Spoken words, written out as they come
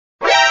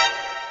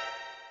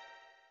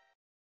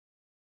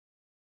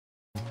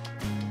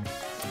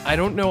I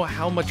don't know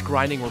how much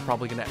grinding we're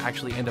probably going to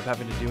actually end up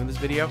having to do in this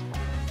video,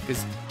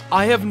 because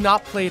I have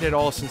not played at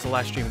all since the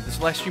last stream. This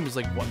last stream was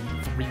like, what,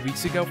 3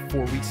 weeks ago?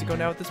 4 weeks ago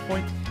now at this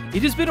point?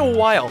 It has been a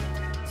while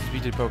since we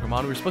did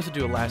Pokemon. We were supposed to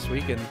do it last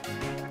week, and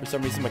for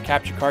some reason my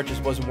capture card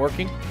just wasn't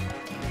working.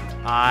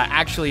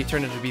 Actually, it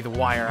turned out to be the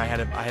wire. I had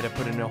to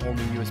put in a whole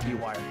new USB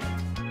wire.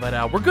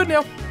 But we're good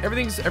now.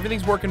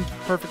 Everything's working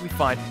perfectly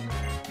fine.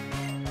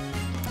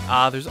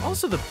 There's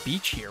also the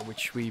beach here,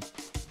 which we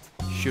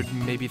should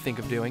maybe think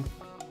of doing.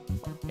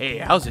 Hey,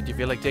 how's it? Do you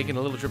feel like taking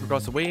a little trip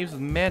across the waves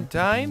with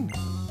Mantine?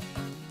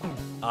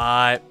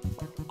 I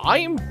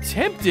am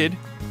tempted.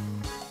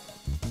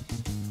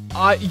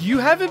 You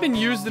haven't been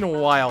used in a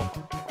while,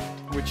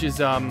 which is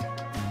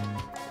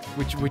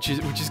which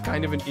is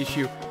kind of an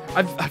issue.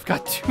 I've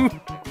got too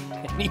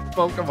many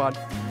Pokemon.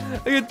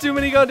 I got too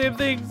many goddamn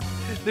things.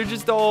 They're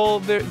just all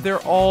they're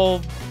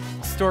all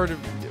stored.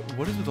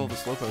 What is with all the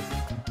Slowpoke?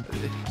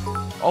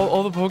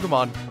 All the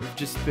Pokemon have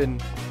just been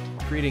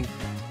creating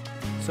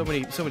so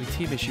many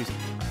team issues.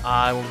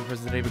 I won't be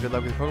present today, but good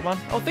luck with your Pokemon.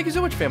 Oh, thank you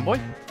so much, fanboy.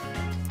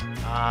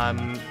 Are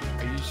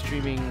you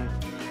streaming?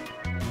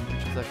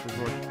 Which is that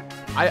resort?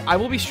 I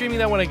will be streaming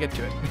that when I get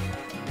to it.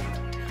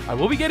 I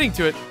will be getting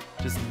to it.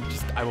 Just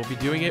I will be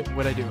doing it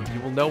when I do it.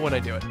 You will know when I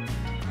do it.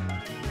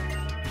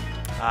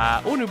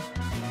 Oh no.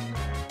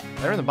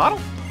 There in the bottle?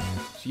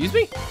 Excuse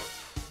me?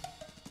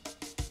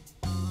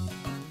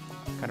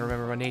 Kinda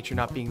remember my nature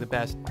not being the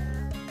best.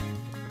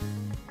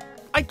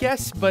 I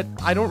guess, but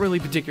I don't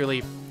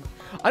particularly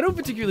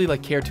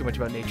like care too much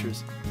about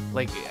natures.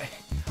 Like,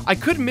 I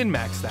could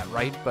min-max that,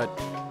 right? But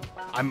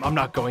I'm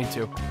not going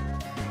to.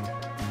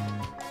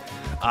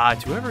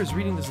 To whoever is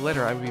reading this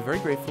letter, I would be very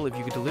grateful if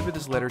you could deliver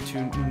this letter to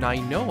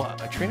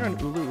Nainoa, a trainer on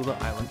Ula Ula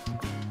Island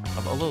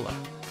of Alola.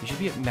 You should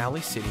be at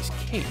Mally City's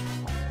Cape.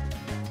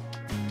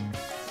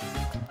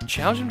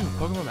 Challenge him to a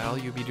Pokemon battle,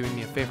 you'd be doing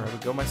me a favor. I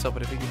would go myself,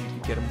 but I figured you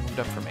could get him warmed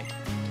up for me.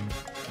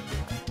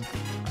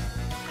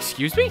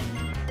 Excuse me?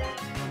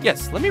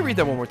 Yes, let me read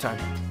that one more time.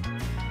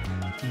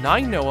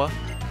 Nainoa,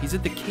 he's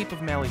at the Cape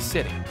of Mally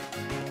City.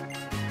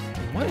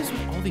 What is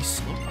with all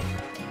these Slowpoke?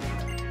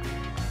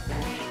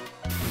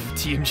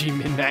 TMG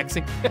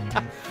min-maxing.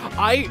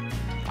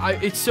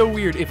 It's so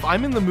weird. If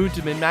I'm in the mood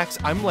to min-max,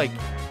 I'm like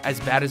as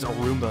bad as a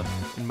Roomba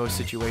in most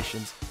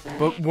situations.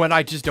 But when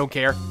I just don't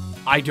care,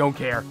 I don't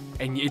care.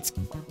 And it's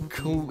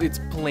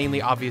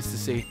plainly obvious to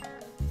see.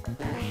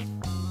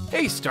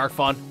 Hey,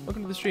 Starfawn.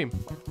 Welcome to the stream.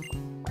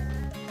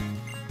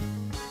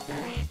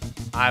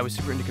 I was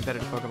super into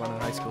competitive Pokemon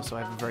in high school, so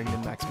I have a very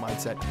min-max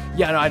mindset.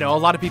 Yeah, no, I know. A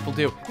lot of people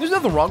do. There's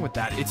nothing wrong with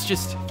that. It's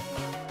just...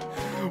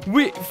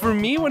 for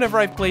me, whenever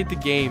I've played the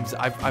games,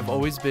 I've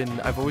always kind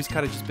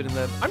of just been in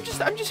the... I'm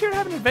just here to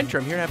have an adventure.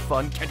 I'm here to have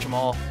fun, catch them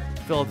all,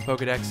 fill out the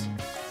Pokedex.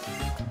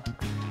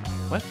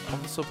 What? All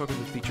the Slowpoke in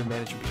this beach are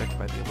managed and protected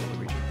by the Alola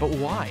region. But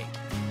why?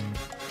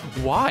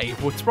 Why?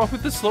 What's wrong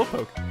with the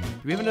Slowpoke? Do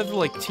we have another,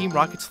 like, Team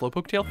Rocket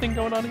Slowpoke tail thing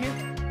going on here?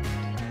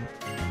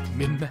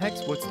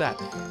 Min-max? What's that?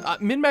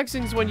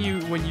 Min-maxing is when you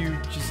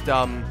just,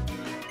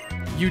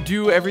 you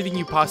do everything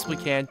you possibly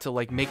can to,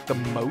 like, make the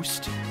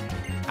most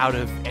out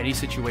of any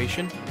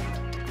situation.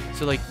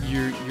 So, like,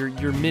 you're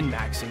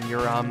min-maxing.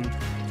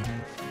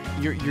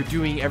 You're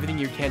doing everything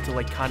you can to,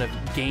 like, kind of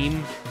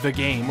game the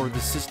game or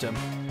the system,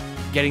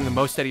 getting the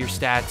most out of your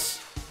stats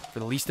for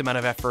the least amount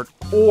of effort,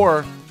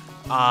 or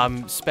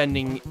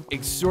spending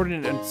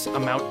exorbitant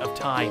amount of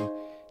time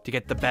to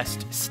get the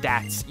best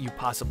stats you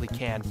possibly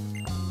can.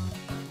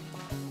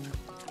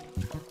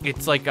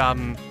 It's like,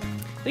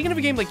 thinking of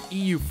a game like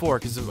EU4,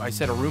 because I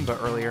said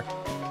Arumba earlier.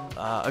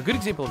 A good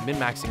example of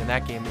min-maxing in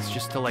that game is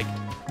just to, like,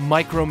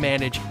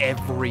 micromanage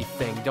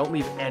everything. Don't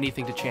leave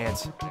anything to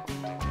chance,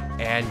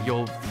 and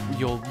you'll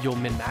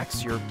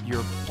min-max your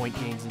point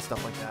gains and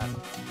stuff like that.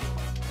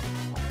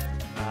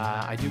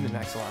 I do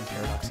min-max a lot in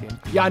Paradox game.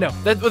 Yeah, I know.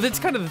 That's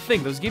kind of the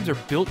thing. Those games are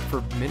built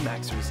for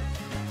min-maxers.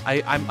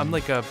 I'm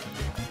like a...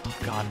 Oh,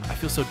 God. I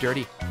feel so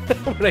dirty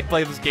when I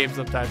play this game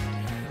sometimes.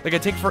 Like, I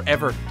take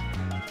forever.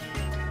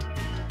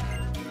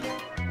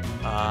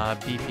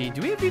 BP.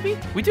 Do we have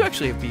BP? We do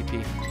actually have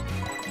BP.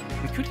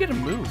 We could get a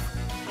move.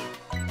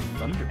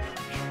 Thunder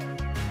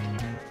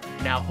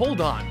Punch. Now,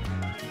 hold on.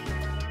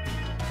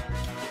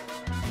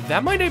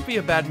 That might not be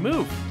a bad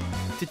move.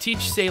 To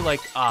teach, say,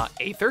 like,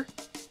 Aether.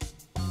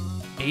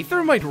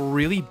 Aether might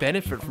really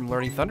benefit from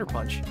learning Thunder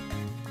Punch.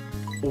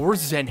 Or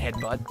Zen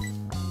Headbutt.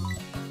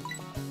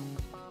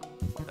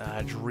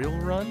 Drill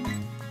Run?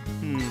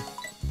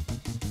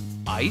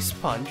 Ice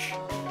Punch?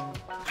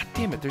 God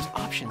damn it, there's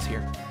options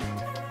here.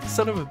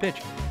 Son of a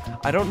bitch.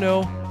 I don't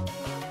know.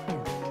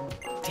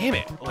 Damn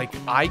it. Like,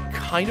 I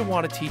kind of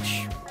want to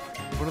teach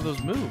one of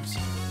those moves.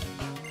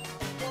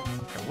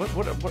 Okay,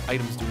 what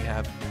items do we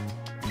have?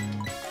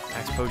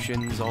 Max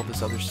Potions, all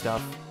this other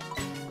stuff.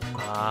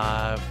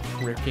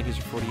 Rare Candies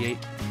are 48.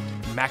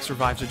 Max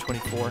Revives are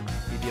 24.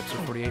 BB-ups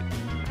are 48.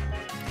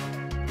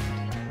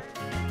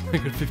 I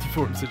got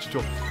 54, I'm such a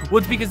troll. Well,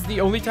 it's because the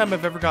only time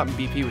I've ever gotten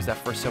BP was that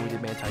first time we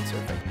did Mantine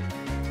Surfing.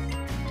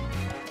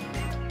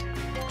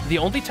 The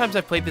only times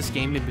I've played this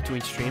game in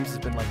between streams has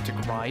been like to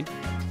grind.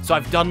 So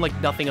I've done like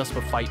nothing else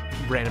but fight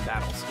random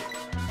battles.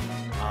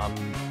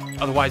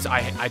 Otherwise,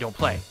 I don't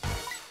play.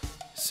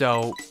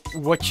 So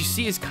what you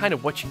see is kind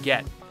of what you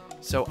get.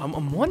 So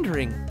I'm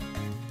wondering.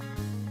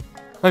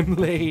 I'm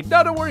late.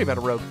 No, don't worry about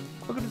it, Rogue.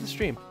 Welcome to the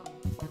stream.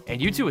 And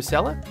you too,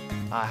 Acela.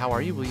 How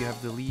are you? Will you have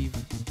to leave?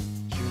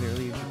 Should we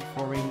leave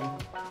performing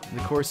in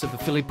the course of the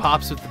Philly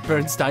Pops with the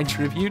Bernstein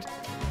tribute?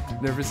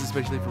 Nervous,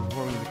 especially for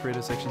performing the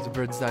creative sections of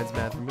Bernstein's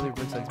Math. Familiar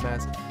with Bernstein's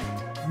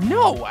Math?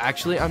 No,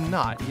 actually, I'm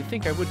not. You'd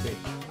think I would be.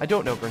 I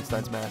don't know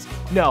Bernstein's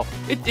Math. No,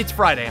 it's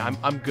Friday.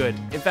 I'm good.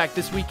 In fact,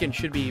 this weekend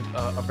should be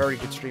a very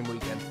good stream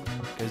weekend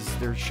because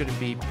there shouldn't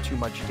be too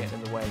much getting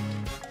in the way.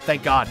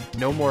 Thank God.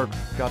 No more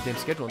goddamn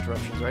schedule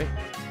interruptions, right?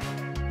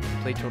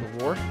 Play Total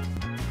War?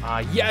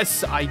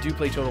 Yes, I do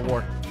play Total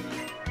War.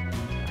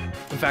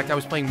 In fact, I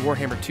was playing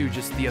Warhammer 2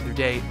 just the other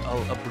day,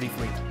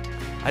 briefly.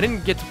 I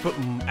didn't get to put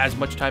as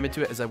much time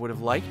into it as I would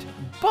have liked,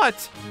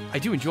 but I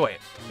do enjoy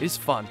it. It is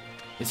fun.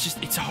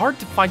 It's hard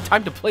to find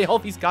time to play all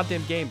these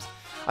goddamn games.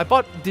 I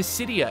bought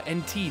Dissidia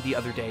NT the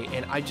other day,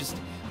 and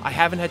I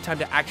haven't had time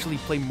to actually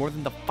play more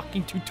than the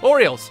fucking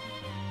tutorials.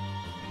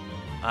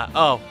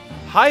 Oh.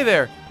 Hi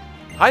there.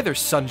 Hi there,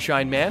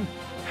 Sunshine Man.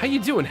 How you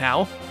doing,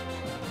 Hal?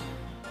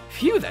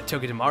 Phew, that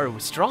Togedemaru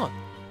was strong.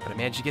 But I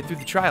managed to get through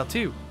the trial,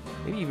 too.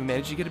 Maybe even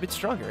managed to get a bit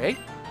stronger, eh?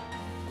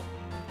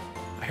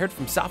 I heard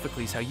from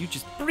Sophocles how you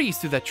just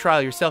breezed through that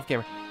trial yourself,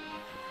 Gamer.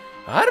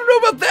 I don't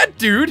know about that,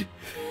 dude.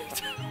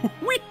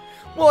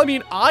 Well, I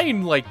mean, I,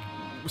 like,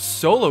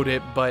 soloed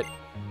it, but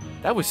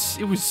it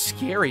was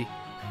scary.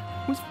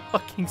 It was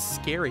fucking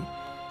scary.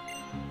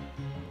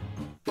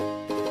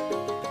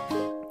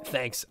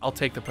 Thanks, I'll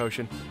take the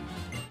potion.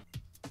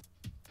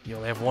 You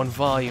only have one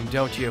volume,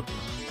 don't you?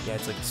 Yeah,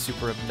 it's, like,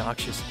 super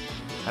obnoxious.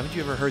 Haven't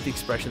you ever heard the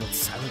expression that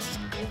silence is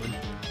golden?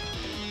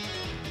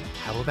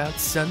 How about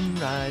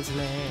Sunrise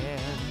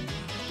Land?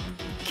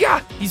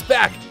 Yeah, he's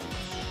back!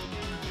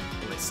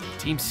 Listen,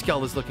 Team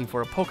Skull is looking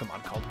for a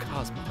Pokemon called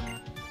Cosmog.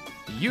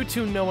 Do you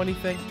two know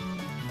anything?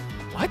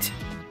 What?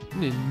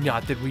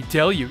 Not that we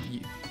tell you.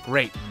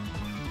 Great.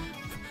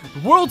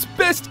 The world's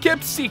best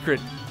kept secret.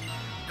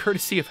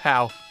 Courtesy of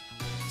How.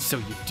 So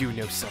you do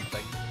know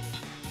something.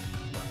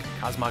 Look,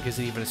 Cosmog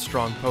isn't even a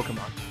strong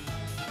Pokemon,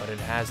 but it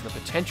has the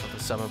potential to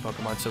summon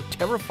Pokemon so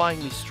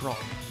terrifyingly strong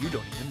you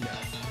don't even know.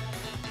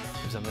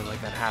 If something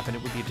like that happened,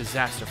 it would be a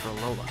disaster for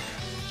Alola.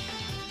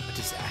 A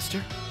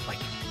disaster? Like,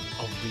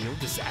 a real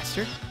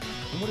disaster?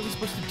 And what are we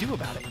supposed to do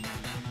about it?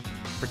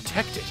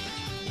 Protect it.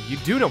 If you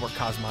do know where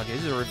Cosmog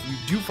is, or if you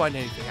do find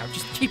anything out,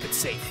 just keep it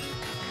safe.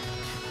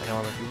 I know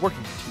I might be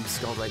working for Team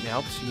Skull right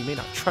now, so you may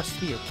not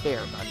trust me or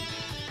care, but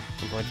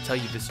I'm going to tell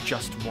you this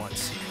just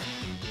once.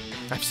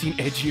 I've seen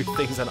edgier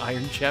things on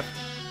Iron Chef.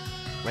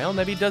 Well,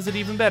 Nebby does it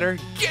even better.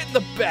 Get in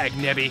the bag,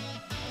 Nebby!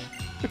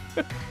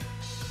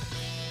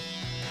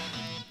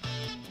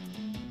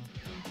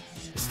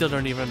 I still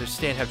don't even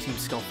understand how Team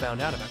Skull found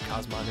out about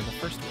Cosmog in the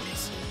first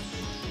place.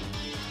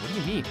 What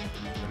do you mean?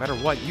 No matter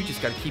what, you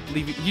just gotta keep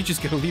leaving. You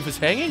just gonna leave us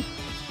hanging?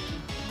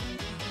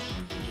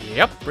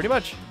 Yep, pretty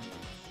much.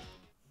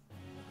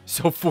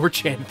 So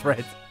 4chan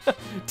threads.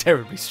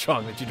 Terribly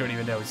strong that you don't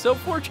even know. So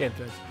 4chan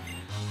threads.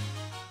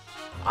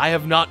 I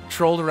have not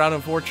trolled around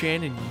on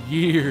 4chan in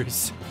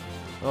years.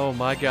 Oh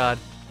my god.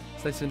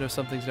 It's nice to know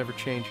some things never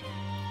change.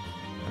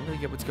 I don't really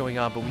get what's going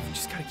on, but we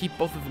just gotta keep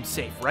both of them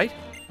safe, right?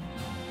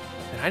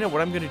 And I know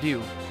what I'm gonna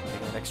do.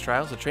 Taking the next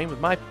trials to train with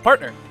my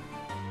partner.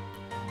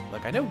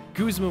 Look, I know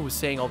Guzma was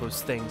saying all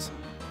those things,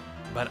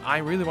 but I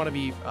really want to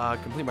be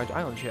complete my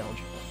island challenge.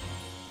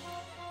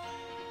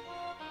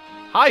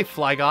 Hi,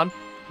 Flygon.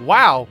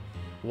 Wow.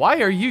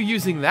 Why are you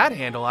using that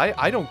handle?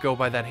 I don't go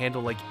by that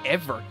handle, like,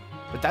 ever.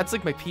 But that's,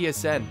 like, my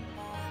PSN.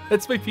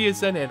 That's my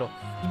PSN handle.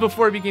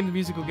 Before I became the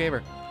Musical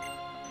Gamer.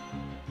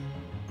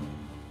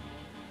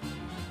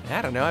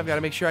 I don't know. I've got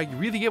to make sure I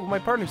really get what my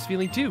partner's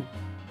feeling, too.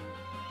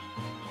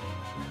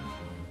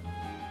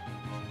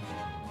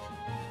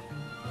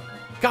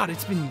 God,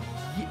 it's been...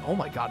 Oh,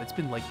 my God. It's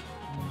been, like,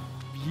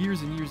 years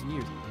and years and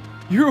years.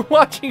 You were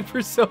watching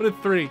Persona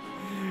 3.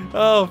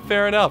 Oh,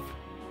 fair enough.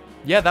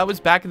 Yeah, that was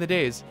back in the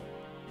days.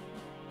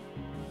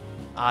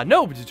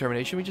 No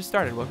determination. We just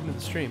started. Welcome to the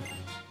stream.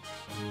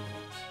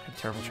 A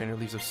terrible trainer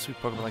leaves a sweet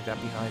Pokemon like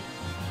that behind.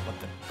 What,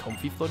 the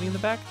Comfey floating in the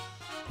back?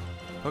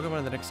 Pokemon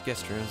in the next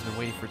guest room has been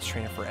waiting for its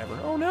trainer forever.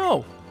 Oh,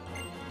 no.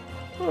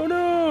 Oh,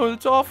 no.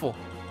 That's awful.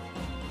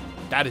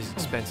 That is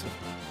expensive.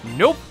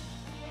 Nope.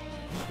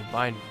 You're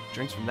buying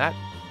drinks from that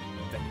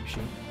vending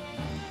machine.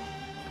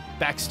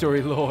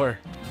 Backstory lore.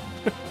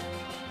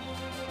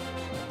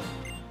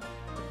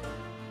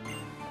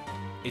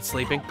 It's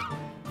sleeping.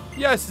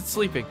 Yes, it's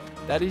sleeping.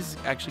 That is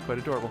actually quite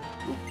adorable.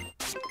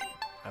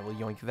 I will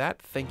yoink that.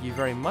 Thank you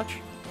very much.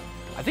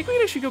 I think we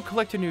can actually go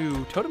collect a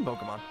new totem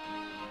Pokemon.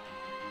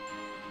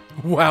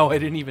 Wow, I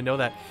didn't even know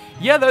that.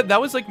 Yeah, that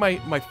was like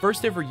my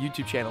first ever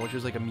YouTube channel, which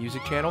was like a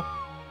music channel.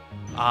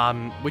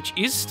 Which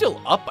is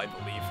still up, I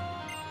believe.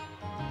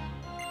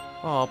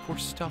 Oh, poor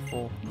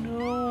Stuffle.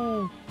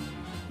 No.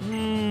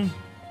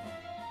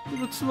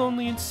 looks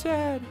lonely and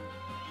sad.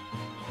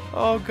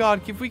 Oh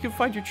god, if we can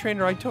find your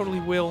trainer, I totally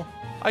will.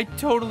 I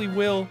totally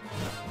will.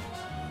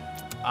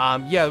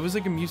 Yeah, it was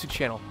like a music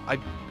channel. I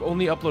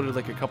only uploaded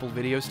like a couple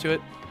videos to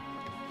it.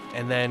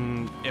 And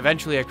then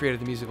eventually I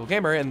created the Musical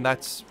Gamer, and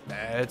that's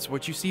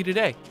what you see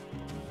today.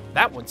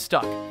 That one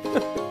stuck.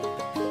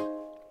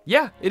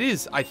 Yeah, it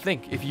is, I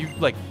think. If you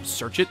like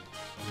search it,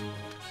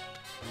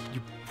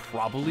 you'd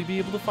probably be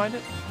able to find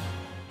it.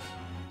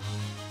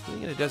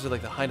 Living in a desert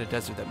like the Haina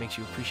Desert that makes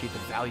you appreciate the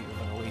value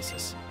of an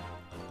oasis.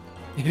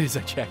 It is,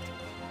 I checked.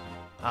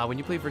 When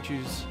you play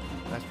Virtue's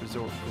Last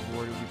Resort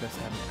reward, it would be best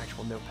to have an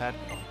actual notepad.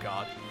 Oh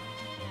god.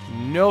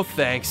 No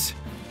thanks.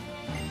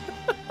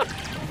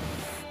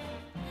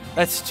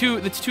 That's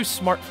too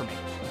smart for me.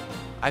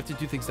 I have to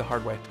do things the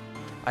hard way.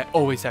 I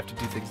always have to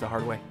do things the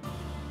hard way.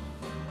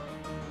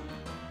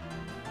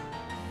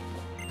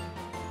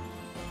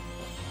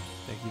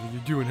 What are you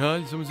doing, huh?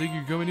 Did someone say you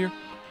could come in here?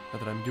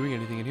 Not that I'm doing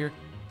anything in here.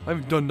 I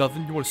haven't done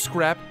nothing. You want to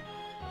scrap?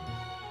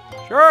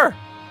 Sure.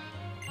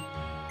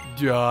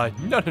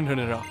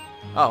 No.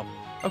 Oh,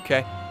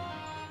 okay.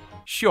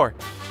 Sure.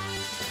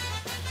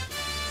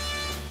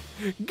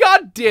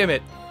 God damn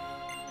it!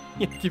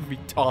 You give me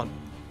taunt.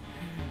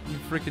 You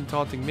freaking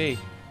taunting me.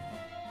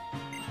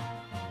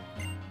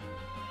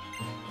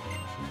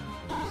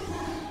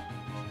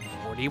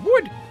 40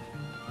 wood.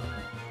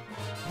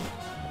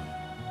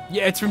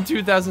 Yeah, it's from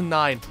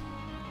 2009.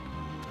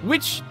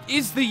 Which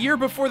is the year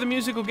before the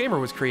Musical Gamer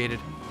was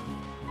created.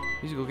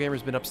 Musical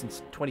Gamer's been up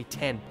since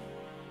 2010.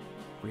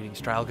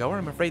 Greetings, trial goer.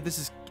 I'm afraid this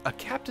is a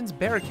captain's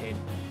barricade.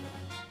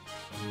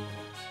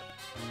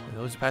 And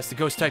those who pass the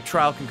ghost type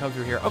trial can come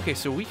through here. Okay,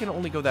 so we can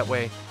only go that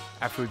way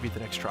after we beat the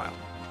next trial.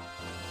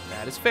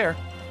 That is fair.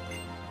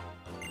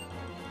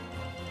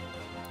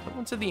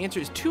 Someone said the answer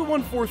is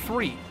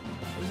 2143.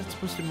 What is that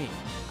supposed to mean?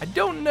 I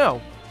don't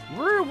know.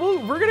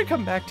 We're gonna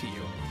come back to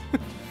you.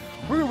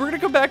 we're gonna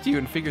come back to you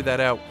and figure that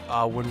out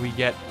when we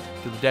get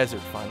to the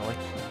desert finally.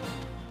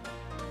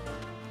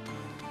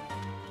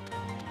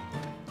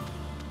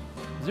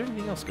 Is there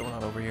anything else going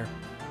on over here?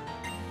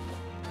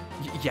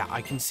 Yeah,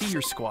 I can see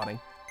you're squatting.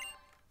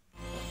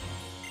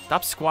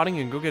 Stop squatting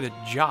and go get a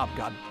job,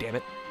 god damn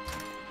it.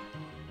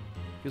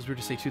 Feels weird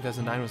to say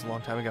 2009 was a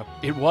long time ago.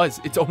 It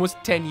was. It's almost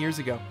 10 years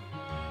ago.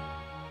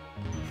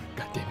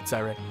 God damn it,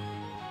 Cyrus.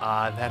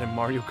 That and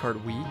Mario Kart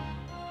Wii.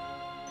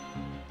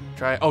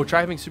 Try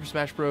having Super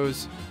Smash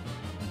Bros.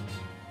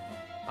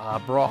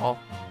 Brawl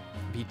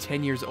be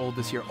 10 years old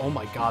this year. Oh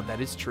my god,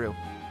 that is true.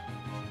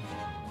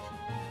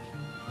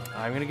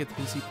 I'm gonna get the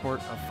PC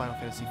port of Final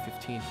Fantasy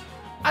 15.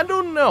 I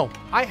don't know.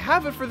 I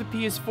have it for the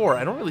PS4.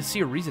 I don't really see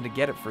a reason to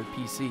get it for a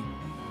PC.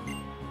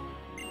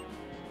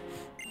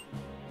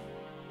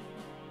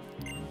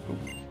 Ooh,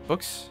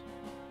 books.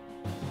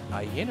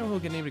 You know who'll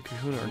get named a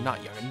Kahuna or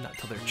not young, not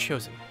until they're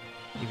chosen.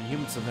 Even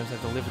humans sometimes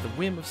have to live at the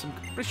whim of some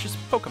capricious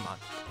Pokemon.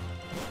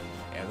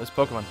 And those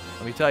Pokemon,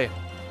 let me tell you,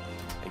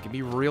 they can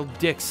be real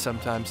dicks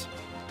sometimes.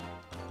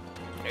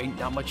 Ain't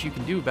not much you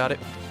can do about it.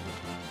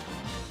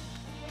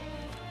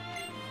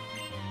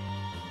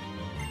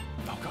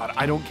 Oh god,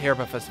 I don't care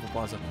about Festival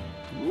Plaza.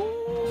 Ooh,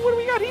 what do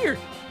we got here?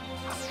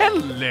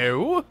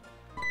 Hello.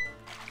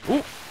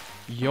 Ooh,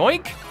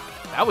 yoink.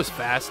 That was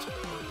fast.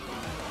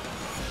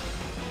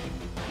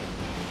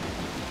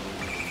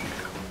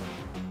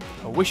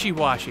 A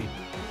Wishy-Washy.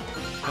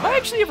 Have I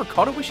actually ever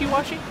caught a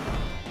Wishy-Washy?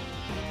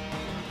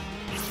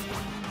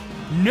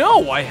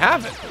 No, I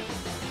haven't.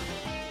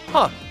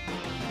 Huh.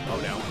 Oh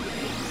no.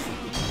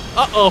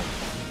 Uh-oh.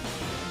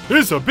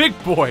 This is a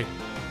big boy.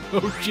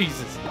 Oh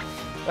Jesus.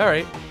 All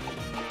right.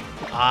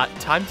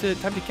 Time to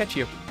catch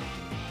you.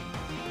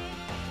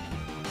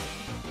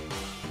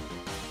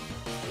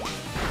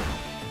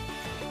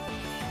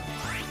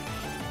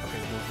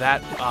 Okay, well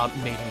that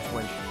made him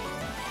flinch.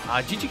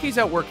 GGK's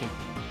out working.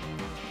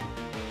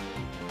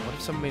 What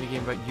if someone made a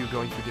game about you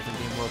going through different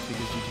game worlds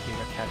because GGK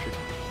got captured?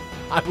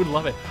 I would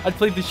love it. I'd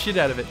play the shit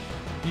out of it.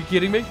 You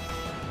kidding me?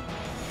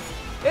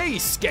 Hey,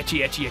 sketchy,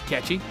 etchy,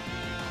 catchy.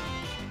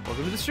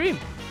 Welcome to the stream.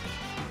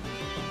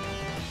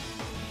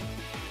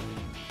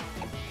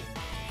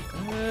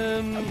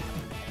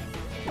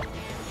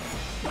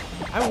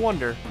 I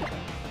wonder.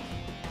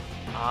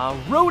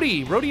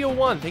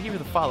 Rodeo1, thank you for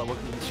the follow.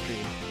 Welcome to the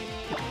stream.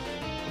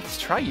 Let's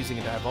try using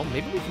a dive bomb.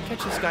 Maybe we can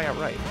catch this guy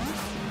outright.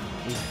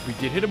 We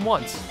did hit him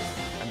once.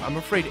 I'm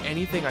afraid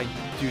anything I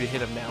do to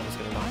hit him now is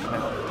gonna knock him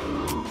out.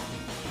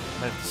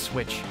 I might have to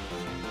switch.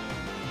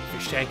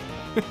 Fish tank.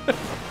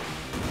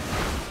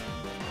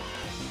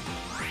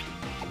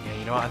 Yeah,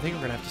 you know what? I think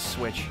we're gonna have to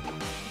switch.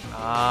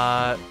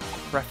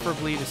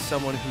 Preferably to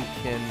someone who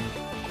can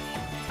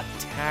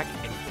attack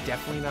and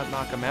definitely not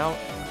knock him out.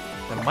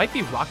 That might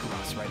be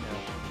Rockruss right now.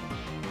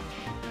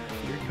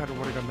 Fury Cutter,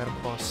 Water Gun, Metal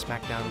Claw,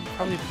 Smackdown.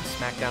 Probably be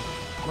Smackdown.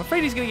 I'm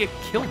afraid he's gonna get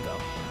killed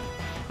though.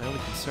 My only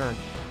concern.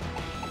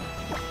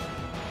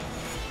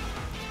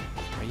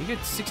 Alright, you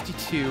get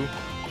 62.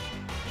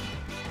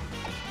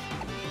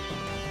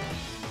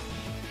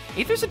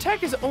 Aether's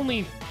attack is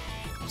only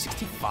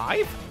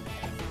 65?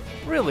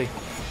 Really?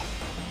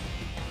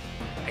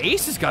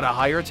 Ace has got a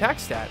higher attack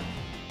stat.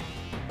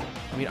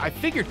 I mean, I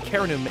figured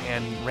Keranim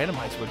and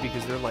Randomize would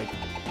because they're like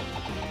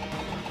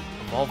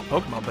evolved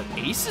Pokemon, but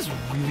Ace is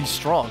really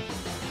strong.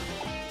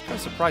 It's kind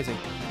of surprising.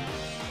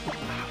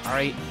 All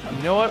right,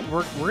 you know what?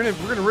 We're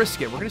gonna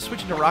risk it. We're gonna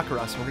switch into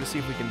Rockruss, and we're gonna see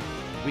if we can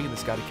weaken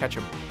this guy to catch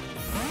him.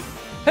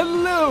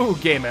 Hello,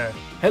 gamer.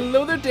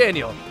 Hello there,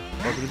 Daniel.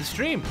 Welcome to the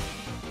stream.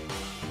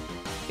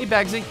 Hey,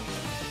 Bagsy.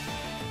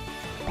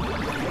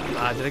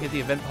 Did I get the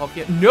event Hulk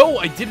yet? No,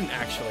 I didn't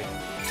actually.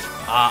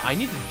 I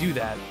need to do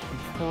that.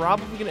 I'm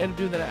probably gonna end up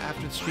doing that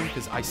after the stream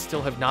because I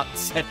still have not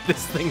set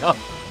this thing up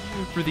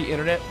for the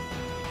internet.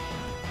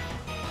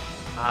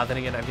 Then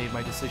again, I made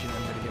my decision.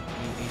 I'm gonna get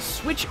me a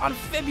Switch on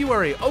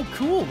February. Oh,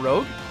 cool,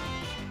 Rogue.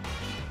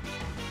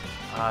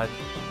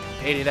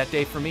 Payday that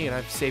day for me, and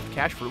I've saved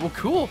cash for it. Well,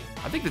 cool.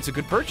 I think that's a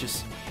good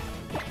purchase.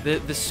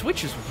 The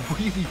Switch is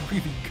really,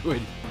 really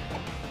good.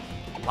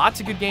 Lots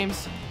of good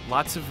games,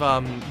 lots of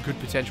good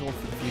potential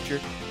for the future,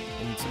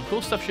 and some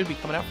cool stuff should be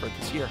coming out for it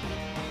this year,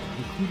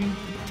 including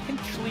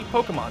potentially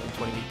Pokemon in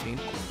 2018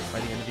 by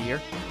the end of the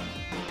year.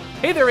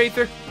 Hey there,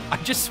 Aether. I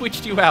just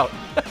switched you out.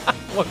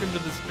 Welcome to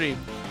the stream.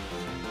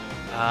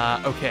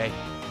 Okay.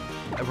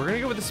 We're gonna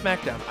go with the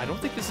Smackdown. I don't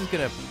think this is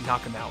gonna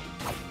knock him out.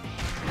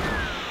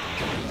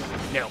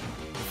 No.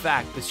 In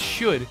fact, this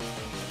should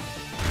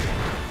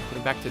put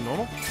him back to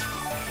normal.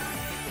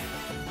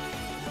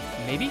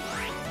 Maybe?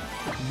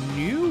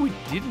 No, it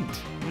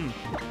didn't.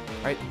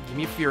 Alright, give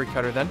me a Fury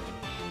Cutter then.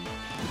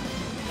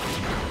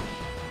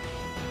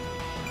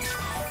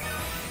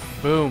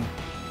 Boom.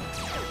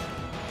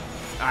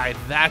 Alright,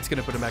 that's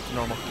gonna put him back to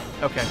normal.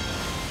 Okay.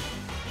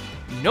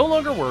 No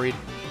longer worried.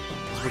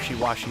 This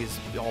Wishy-Washy is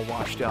all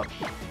washed up.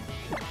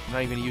 I'm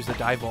not even gonna use the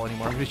Dive Ball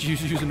anymore. I'm gonna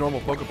use a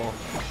normal Pokeball.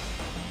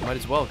 Might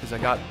as well, because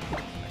I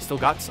still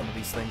got some of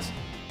these things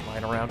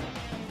lying around.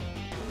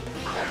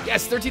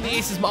 Yes, 13 the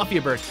Aces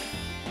Mafia Bird.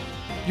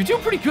 You're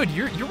doing pretty good.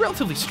 You're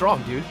relatively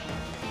strong, dude.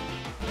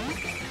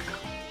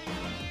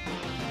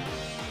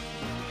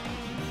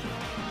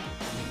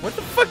 What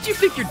the fuck do you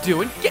think you're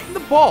doing? Get in the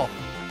ball.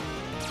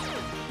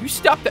 You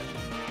stop that.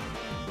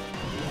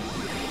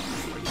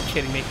 Are you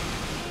kidding me?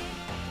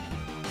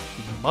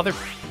 You mother.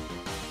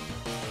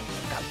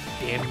 God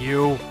damn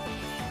you.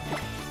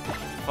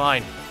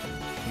 Fine.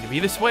 Need to be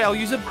this way, I'll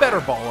use a better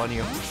ball on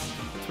you.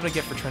 That's what I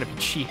get for trying to be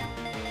cheap.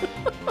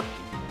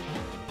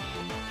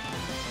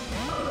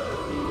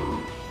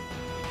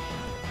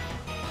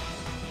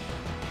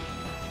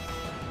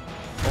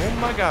 Oh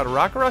my god,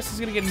 Rockruss is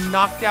gonna get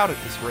knocked out at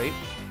this rate.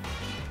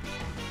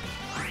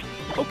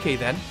 Okay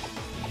then,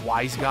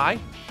 wise guy.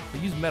 I'll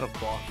use Metal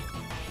Claw.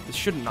 This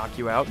shouldn't knock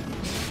you out.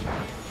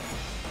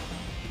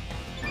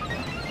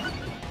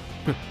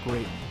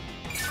 Great.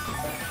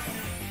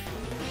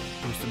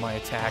 Boosted my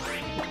attack.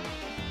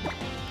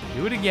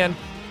 Do it again.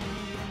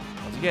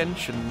 Once again,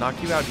 shouldn't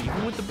knock you out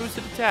even with the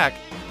boosted attack.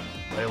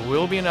 But it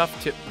will be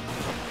enough to...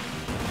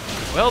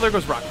 Well, there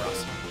goes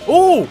Rockruss.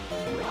 Oh!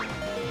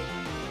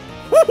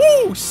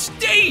 Woohoo!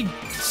 Stay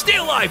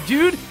alive,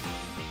 dude!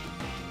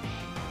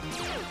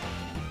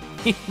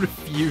 He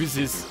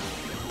refuses.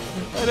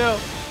 I know.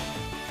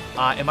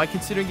 Am I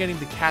considering getting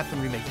the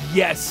Catherine remake?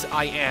 Yes,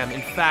 I am.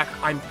 In fact,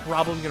 I'm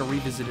probably going to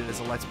revisit it as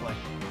a Let's Play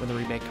when the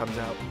remake comes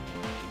out.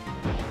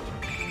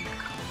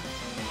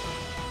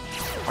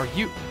 Are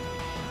you...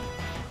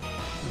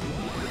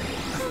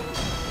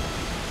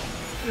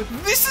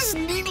 This is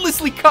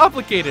needlessly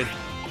complicated.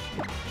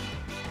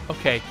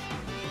 Okay.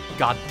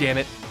 God damn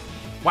it.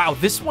 Wow,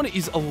 this one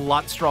is a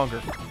lot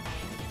stronger.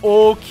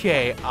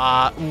 Okay,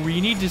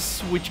 we need to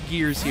switch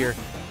gears here.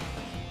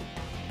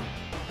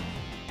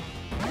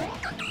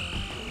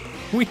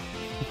 We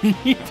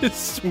need to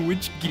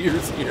switch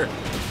gears here.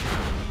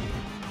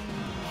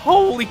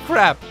 Holy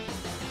crap.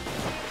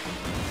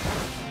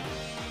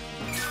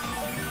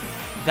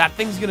 That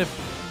thing's gonna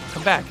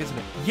come back, isn't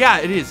it? Yeah,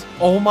 it is.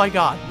 Oh my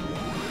god.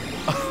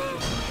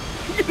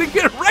 You're gonna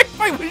get wrecked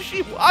by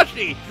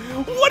Wishy-Washy.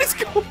 What is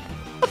going on?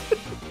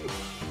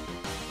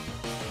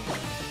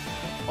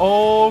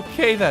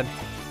 Okay then.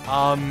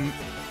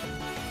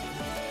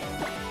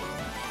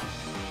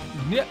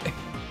 Yeah.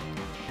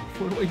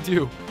 What do I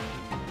do?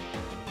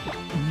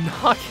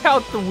 Knock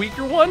out the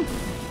weaker one?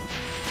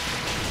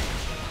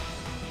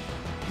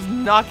 Just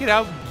knock it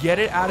out, get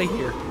it out of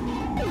here.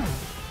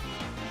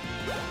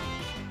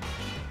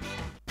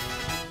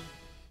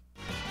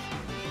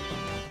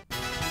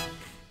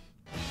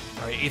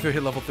 Alright, Aether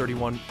hit level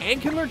 31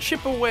 and can learn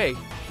Chip Away.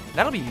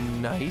 That'll be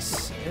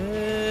nice.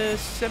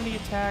 70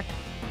 attack.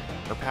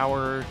 Her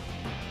power.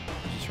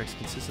 She strikes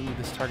consistently.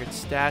 This target's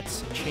stat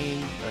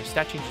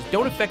changes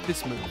don't affect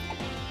this move.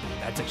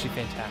 That's actually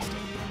fantastic.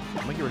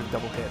 I'm gonna get rid of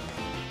double hit.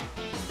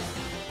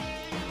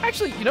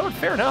 Actually, you know what?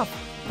 Fair enough.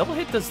 Double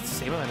hit does the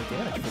same amount of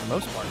damage for the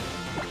most part.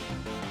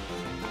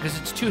 Because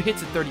it's 2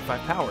 hits at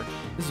 35 power.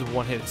 This is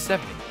 1 hit at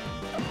 70.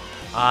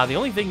 The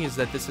only thing is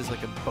that this is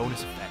like a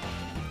bonus effect.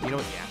 You know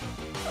what? Yeah.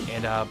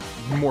 And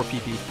more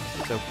PP.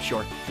 So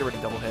sure, get rid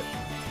of double hit.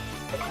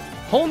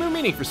 Whole new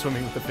meaning for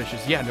swimming with the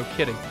fishes. Yeah, no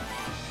kidding.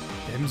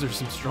 Thems are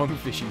some strong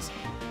fishies.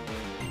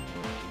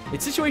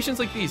 It's situations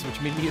like these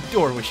which made me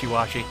adore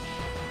Wishy-Washy.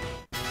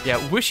 Yeah,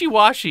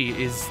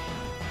 Wishy-Washy is...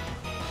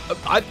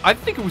 I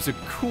think it was a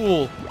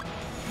cool...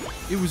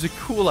 It was a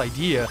cool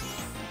idea.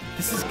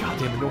 This is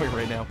goddamn annoying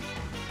right now.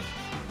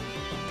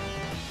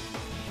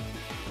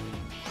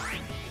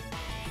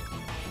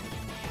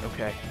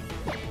 Okay.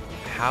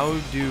 How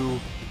do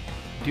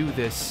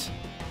this?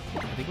 I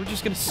think we're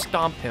just gonna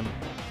stomp him.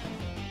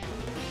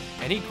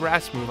 Any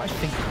grass move, I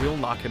think, will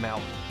knock him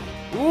out.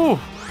 Ooh!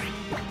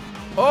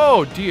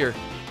 Oh, dear.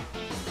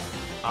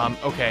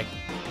 Okay.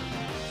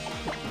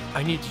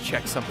 I need to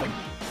check something.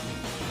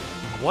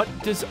 What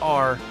does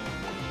our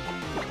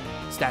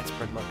stat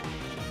spread look?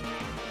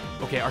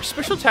 Okay, our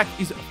special attack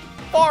is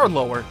far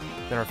lower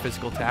than our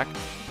physical attack.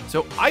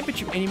 So I bet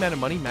you any amount of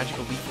money,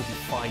 Magical Leaf will be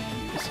fine to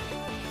use.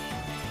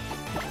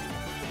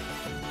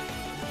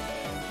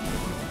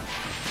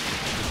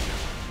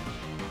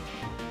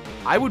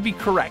 I would be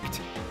correct.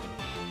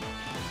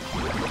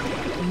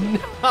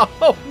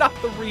 No, not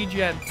the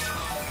regen.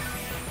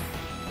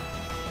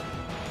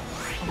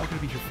 I'm not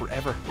gonna be here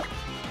forever.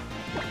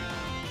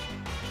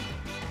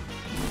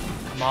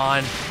 Come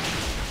on.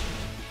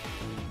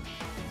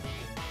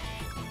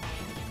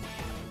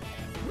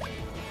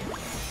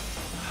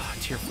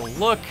 Tearful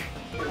Look,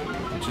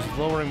 which is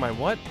lowering my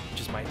what?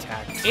 Which is my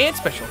attack and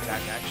special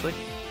attack, actually.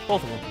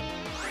 Both of them.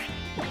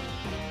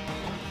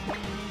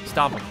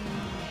 Stop him.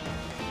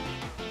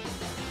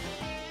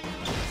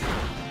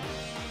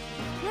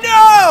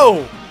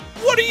 No!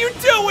 What are you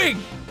doing?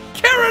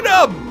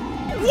 Keradim!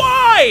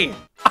 Why?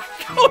 I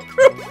go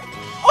through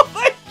all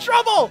that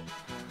trouble!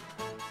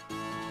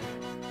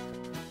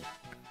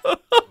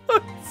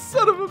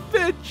 Son of a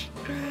bitch.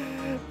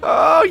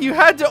 Oh, you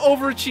had to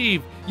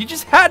overachieve. You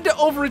just had to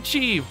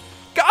overachieve.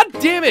 God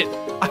damn it.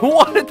 I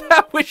wanted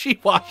that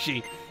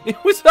Wishy-Washy.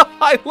 It was a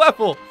high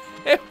level.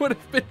 It would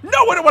have been...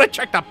 No, I don't want to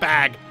check the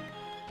bag.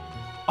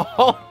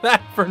 All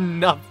that for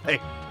nothing.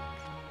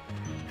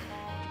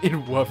 It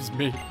woves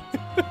me.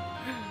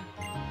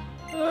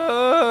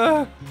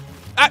 Damn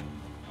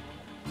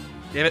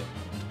it.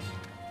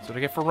 That's what I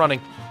get for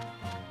running.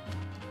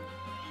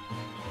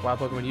 Wild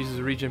Pokemon uses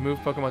a regen move.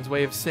 Pokemon's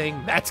way of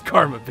saying, that's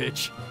karma,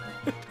 bitch.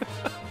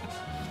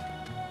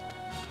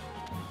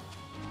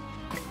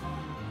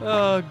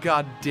 Oh,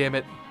 god damn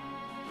it.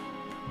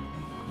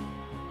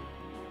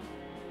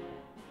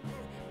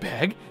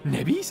 Bag?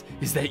 Nebbies?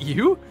 Is that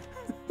you?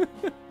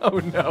 Oh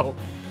no.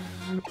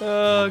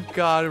 Oh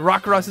god.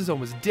 Rockruss is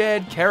almost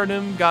dead.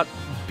 Keradim got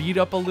beat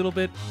up a little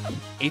bit.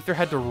 Aether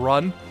had to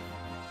run.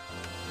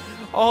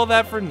 All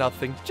that for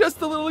nothing.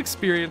 Just a little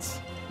experience.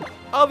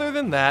 Other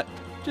than that,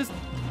 just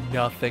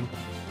nothing.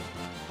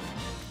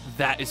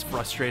 That is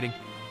frustrating.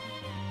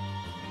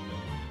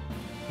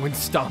 When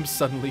Stomp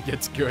suddenly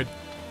gets good.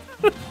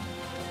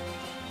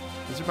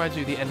 This reminds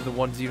me of the end of the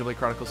one Xenoblade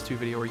Chronicles 2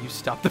 video where you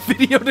stop the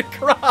video to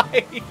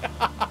cry.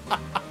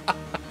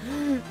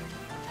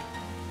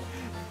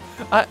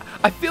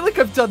 I feel like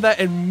I've done that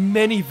in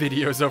many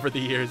videos over the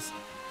years.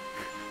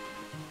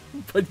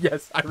 But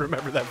yes, I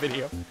remember that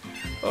video.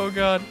 Oh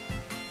god.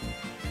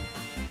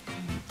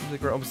 Seems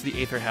like we're almost to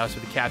the Aether House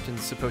where the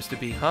captain's supposed to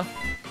be, huh?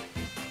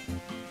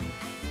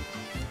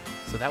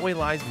 So that way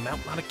lies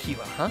Mount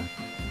Lanakila, huh?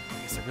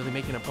 I guess they're really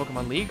making a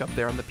Pokemon League up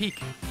there on the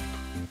peak.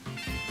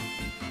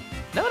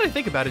 Now that I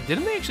think about it,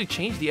 didn't they actually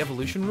change the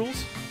evolution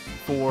rules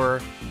for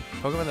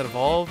Pokemon that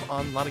evolve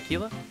on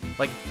Lanakila?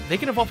 Like, they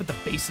can evolve at the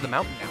base of the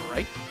mountain now,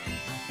 right?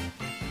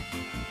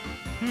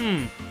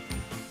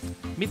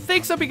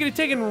 Methinks I'll be getting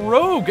taken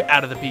Rogue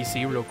out of the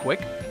PC real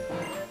quick.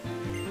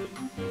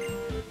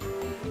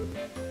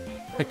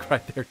 I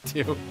cried there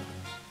too.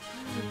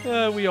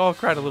 We all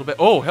cried a little bit.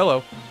 Oh,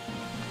 hello.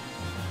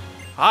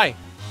 Hi.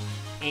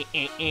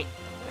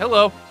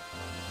 Hello.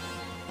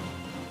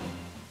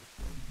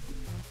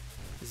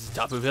 This is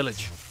Tapu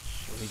Village.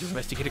 We need to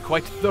investigate it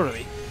quite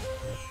thoroughly.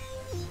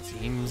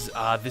 Seems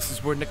this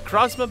is where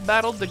Necrozma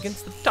battled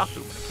against the Tapu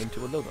when it came to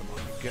Alola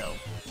long ago.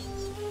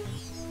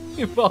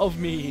 Evolve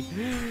me.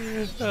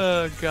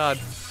 Oh, God.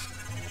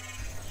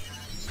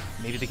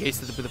 Maybe the case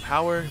that the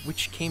power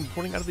which came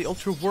pouring out of the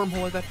Ultra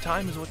Wormhole at that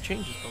time is what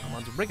changes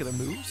Pokemon's regular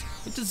moves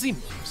into Z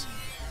moves.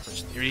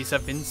 Such theories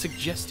have been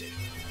suggested.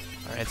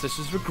 Our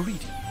ancestors were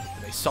greedy,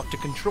 and they sought to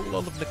control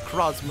all of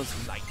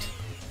Necrozma's light.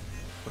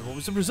 But what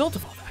was the result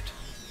of all that?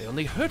 They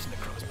only hurt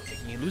Necrozma,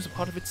 making it lose a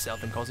part of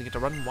itself and causing it to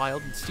run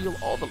wild and steal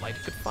all the light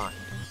it could find.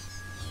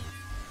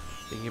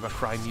 Thinking about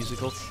Cry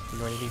Musical,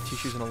 you're eating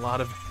tissues and a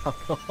lot of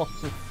alcohol.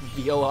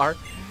 VLR.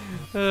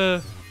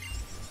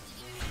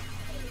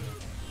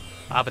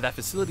 But that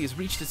facility has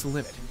reached its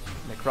limit.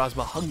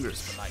 Necrozma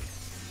hungers for light.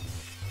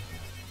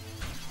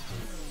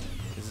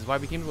 This is why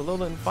we came to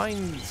Alola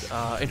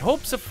in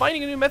hopes of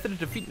finding a new method to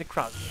defeat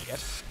Necrozma. Yet,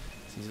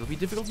 seems it'll be a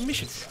difficult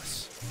mission for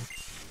us.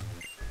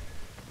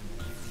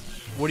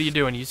 What are you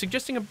doing? Are you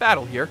suggesting a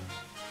battle here?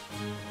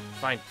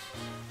 Fine.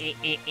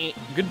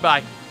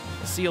 Goodbye.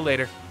 I'll see you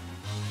later.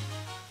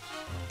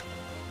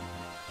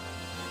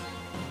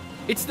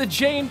 It's the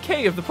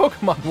J&K of the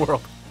Pokemon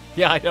world.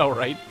 Yeah, I know,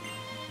 right?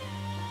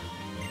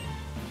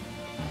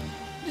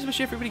 wish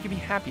everybody could be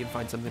happy and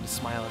find something to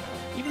smile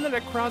about. Even the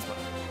Necrozma.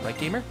 Right,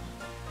 gamer?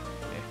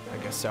 Eh, I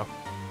guess so.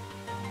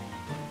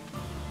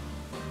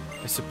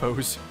 I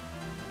suppose.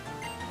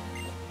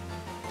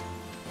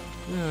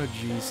 Oh,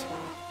 jeez.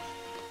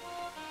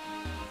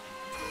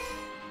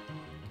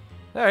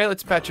 Alright,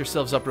 let's patch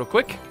ourselves up real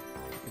quick.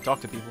 We talk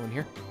to people in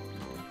here.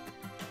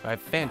 I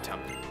have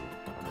Phantom.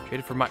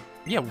 Traded for my...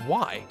 Yeah,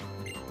 why?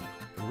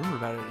 The rumor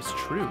about it is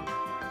true.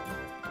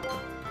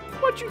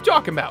 What you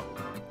talking about?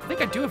 I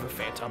think I do have a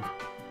Phantom.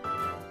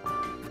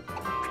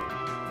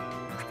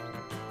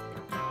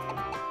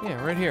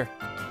 Yeah, right here.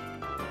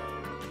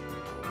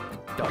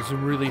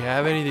 Doesn't really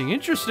have anything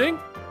interesting.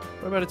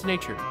 What about its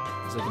nature?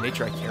 Is it the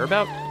nature I care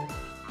about?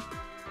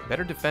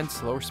 Better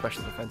defense, lower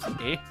special defense.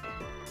 Eh?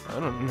 I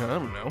don't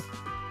know.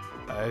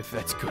 If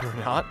that's good or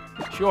not.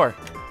 Sure.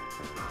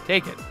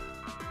 Take it.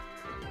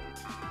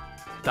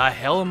 The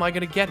hell am I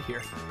gonna get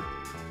here?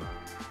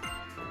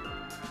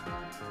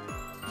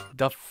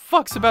 The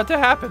fuck's about to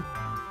happen?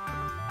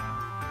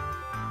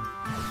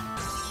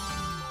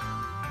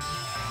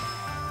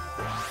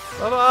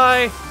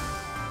 Bye-bye.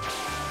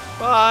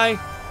 Bye.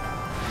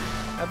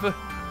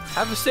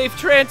 Have a safe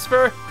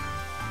transfer.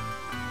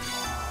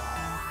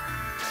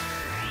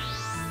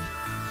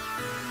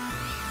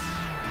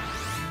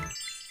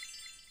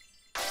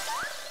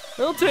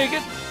 I'll take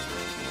it.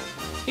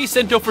 He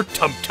sent over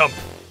Tum Tum.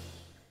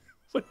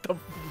 What the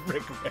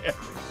frick, man?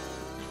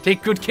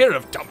 Take good care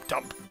of Tum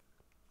Tum.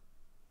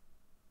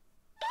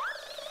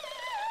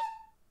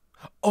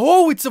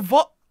 Oh, it's a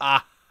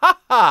ah ha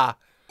ha.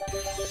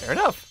 Fair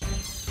enough.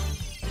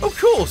 Oh,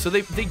 cool. So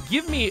they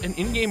give me an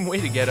in-game way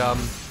to get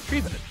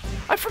treatment.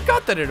 I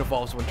forgot that it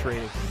evolves when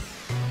trading.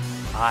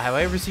 Have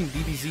I ever seen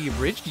DBZ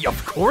abridged? Yeah,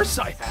 of course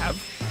I have.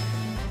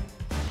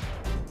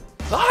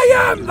 I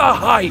am the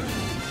hype.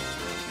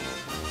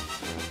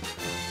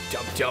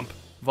 Tum.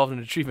 Evolved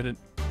into treatment.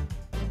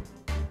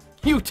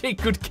 You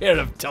take good care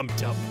of Tum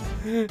Tum.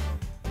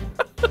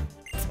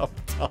 Tum.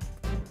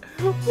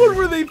 What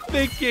were they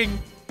thinking?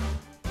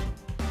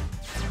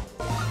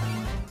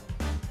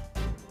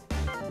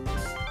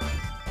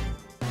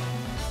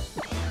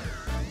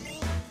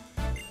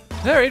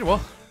 Alright,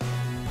 well.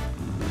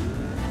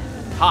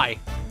 Hi.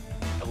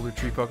 Elder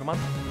Tree Pokemon.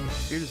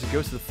 Here is a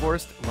Ghost of the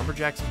Forest,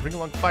 Lumberjacks, Bring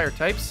Along Fire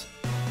types,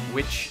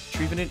 which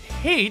Trevenant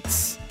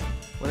hates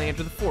when they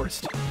enter the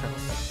forest. I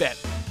bet.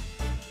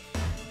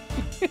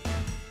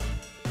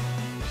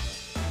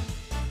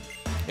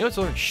 You know, it's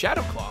learned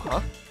Shadow Claw,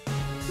 huh?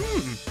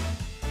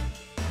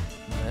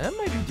 That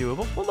might be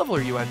doable. What level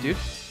are you at, dude?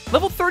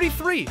 Level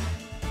 33!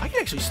 I can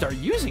actually start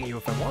using you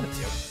if I wanted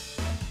to.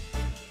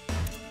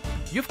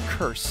 You have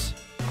Curse.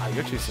 You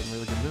actually have some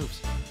really good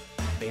moves.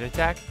 Bane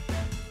Attack.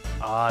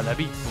 That'd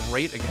be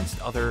great against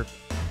other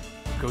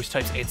Ghost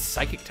types and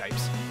Psychic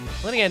types.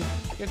 Well, then again,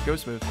 you got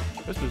Ghost moves.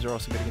 Ghost moves are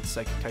also good against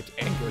Psychic types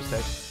and Ghost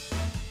types.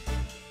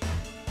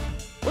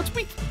 What's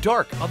weak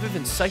Dark other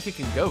than Psychic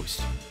and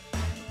Ghost?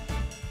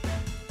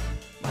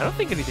 I don't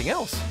think anything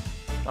else.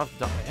 Not off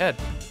the top of my head.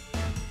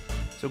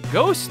 So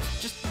Ghost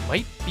just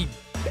might be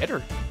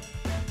better.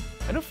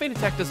 I know Feint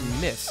Attack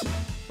doesn't miss.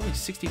 It's only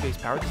 60 base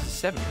power. This is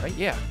 7, right?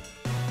 Yeah.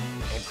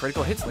 And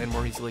critical hits land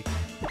more easily.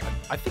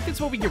 I think that's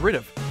what we get rid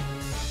of.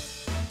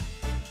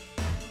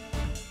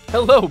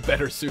 Hello,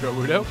 better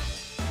Sudowoodo.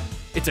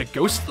 It's a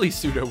ghostly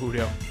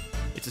Sudowoodo.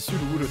 It's a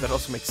Sudowoodo that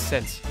also makes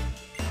sense.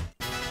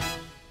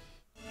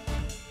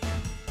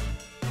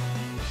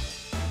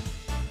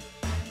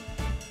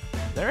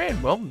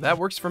 Alright, well, that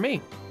works for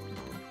me.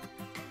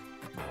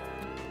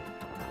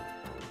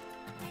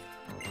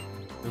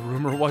 The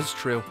rumor was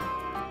true.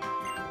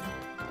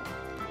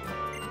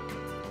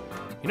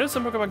 You know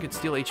some Pokemon can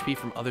steal HP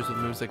from others with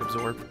moves like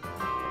Absorb?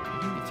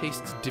 Maybe it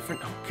tastes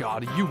different. Oh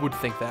god, you would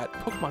think that.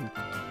 Pokemon,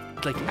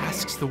 like,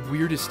 asks the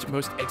weirdest,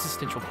 most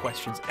existential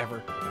questions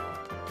ever.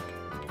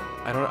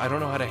 I don't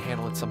know how to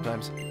handle it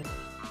sometimes. Did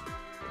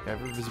I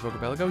ever visit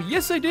Pokebello?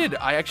 Yes, I did!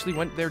 I actually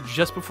went there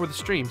just before the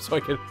stream, so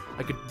I could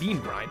bean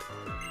grind.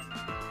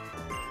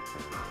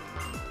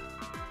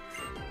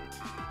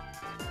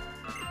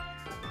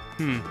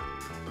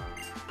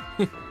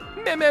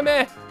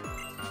 Meh.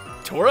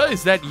 Tora,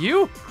 is that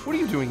you? What are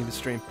you doing in the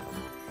stream?